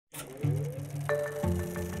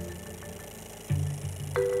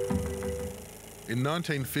In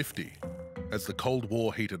 1950, as the Cold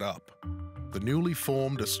War heated up, the newly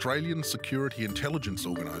formed Australian Security Intelligence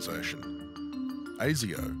Organisation,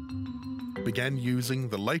 Asio, began using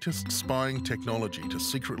the latest spying technology to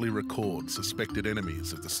secretly record suspected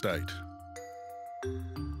enemies of the state.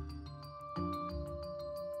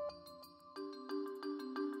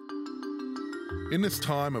 In this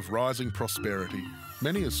time of rising prosperity,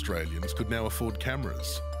 many Australians could now afford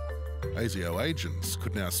cameras. Asio agents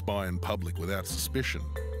could now spy in public without suspicion,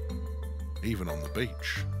 even on the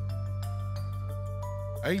beach.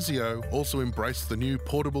 Asio also embraced the new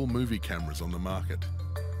portable movie cameras on the market.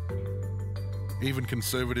 Even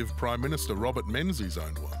Conservative Prime Minister Robert Menzies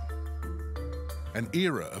owned one. An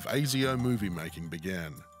era of Asio movie making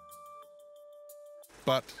began.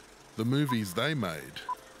 But the movies they made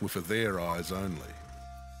were for their eyes only.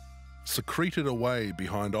 Secreted away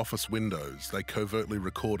behind office windows, they covertly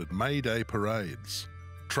recorded May Day parades,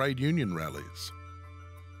 trade union rallies,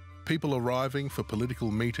 people arriving for political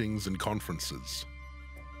meetings and conferences,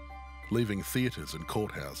 leaving theatres and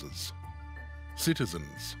courthouses,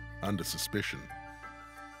 citizens under suspicion.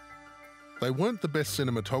 They weren't the best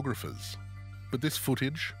cinematographers, but this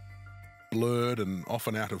footage, blurred and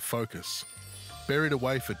often out of focus, buried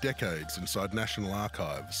away for decades inside national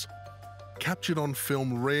archives, captured on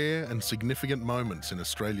film rare and significant moments in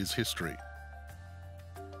Australia's history.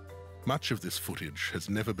 Much of this footage has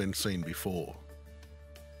never been seen before.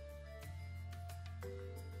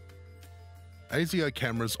 Asio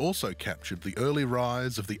cameras also captured the early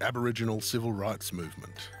rise of the Aboriginal civil rights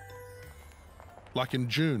movement. Like in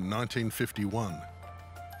June 1951,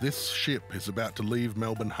 this ship is about to leave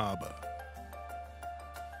Melbourne Harbour.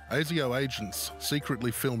 Asio agents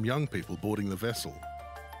secretly film young people boarding the vessel.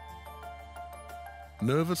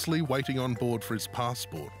 Nervously waiting on board for his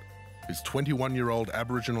passport is 21-year-old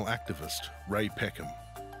Aboriginal activist Ray Peckham.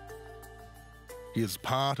 He is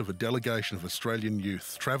part of a delegation of Australian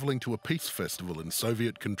youth travelling to a peace festival in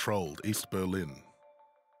Soviet-controlled East Berlin.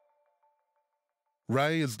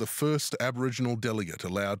 Ray is the first Aboriginal delegate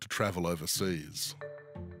allowed to travel overseas.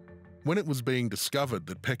 When it was being discovered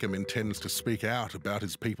that Peckham intends to speak out about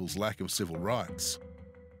his people's lack of civil rights,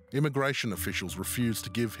 immigration officials refused to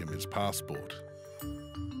give him his passport,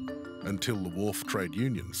 until the Wharf Trade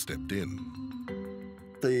Union stepped in.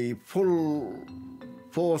 The full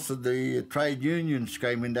force of the trade unions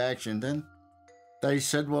came into action then. They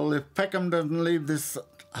said, well, if Peckham doesn't leave this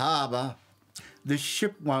harbour, this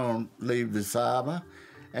ship won't leave this harbour,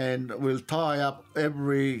 and we'll tie up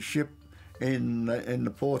every ship in the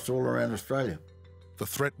ports all around Australia. The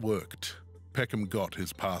threat worked. Peckham got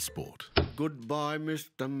his passport. Goodbye,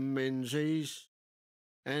 Mr. Menzies,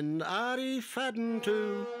 and Artie Fadden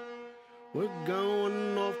too. We're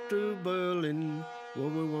going off to Berlin, where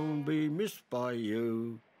we won't be missed by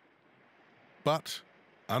you. But,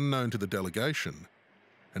 unknown to the delegation,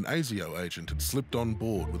 an Asio agent had slipped on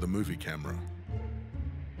board with a movie camera.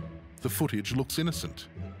 The footage looks innocent.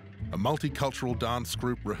 A multicultural dance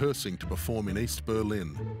group rehearsing to perform in East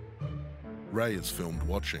Berlin. Ray is filmed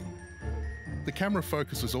watching. The camera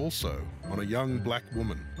focuses also on a young black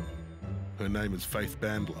woman. Her name is Faith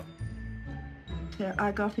Bandler.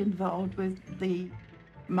 I got involved with the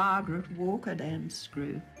Margaret Walker dance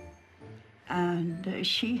group, and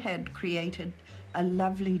she had created a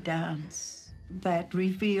lovely dance that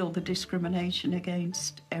revealed the discrimination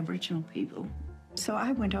against Aboriginal people. So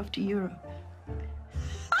I went off to Europe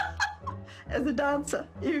as a dancer,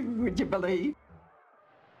 would you believe?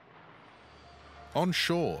 On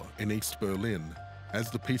shore in East Berlin,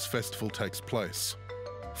 as the Peace Festival takes place,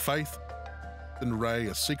 Faith and Ray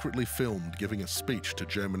are secretly filmed giving a speech to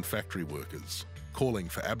German factory workers, calling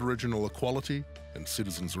for Aboriginal equality and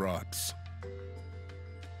citizens' rights.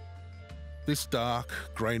 This dark,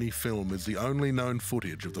 grainy film is the only known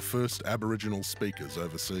footage of the first Aboriginal speakers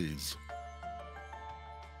overseas.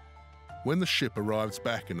 When the ship arrives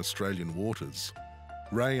back in Australian waters,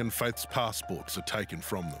 Ray and Faith's passports are taken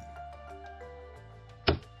from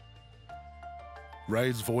them.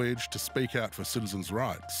 Ray's voyage to speak out for citizens'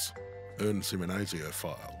 rights earns him an Asio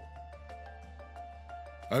file.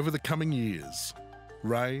 Over the coming years,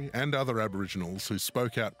 Ray and other Aboriginals who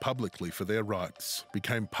spoke out publicly for their rights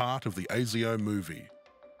became part of the Asio movie.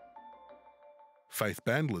 Faith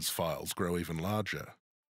Bandler's files grow even larger.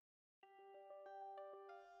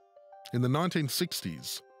 In the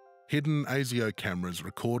 1960s, hidden Asio cameras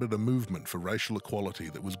recorded a movement for racial equality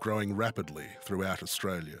that was growing rapidly throughout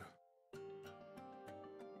Australia.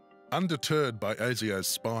 Undeterred by Asio's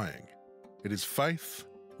spying, it is Faith,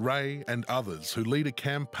 Ray and others who lead a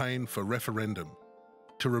campaign for referendum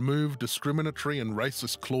to remove discriminatory and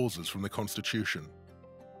racist clauses from the Constitution.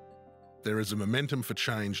 There is a momentum for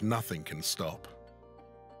change nothing can stop.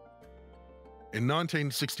 In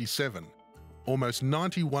 1967, almost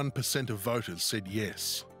 91% of voters said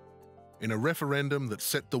yes, in a referendum that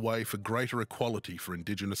set the way for greater equality for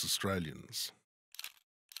Indigenous Australians.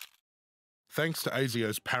 Thanks to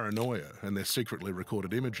Asio's paranoia and their secretly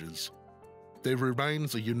recorded images, there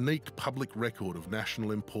remains a unique public record of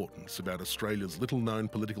national importance about Australia's little-known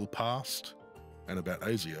political past and about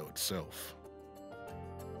Asio itself.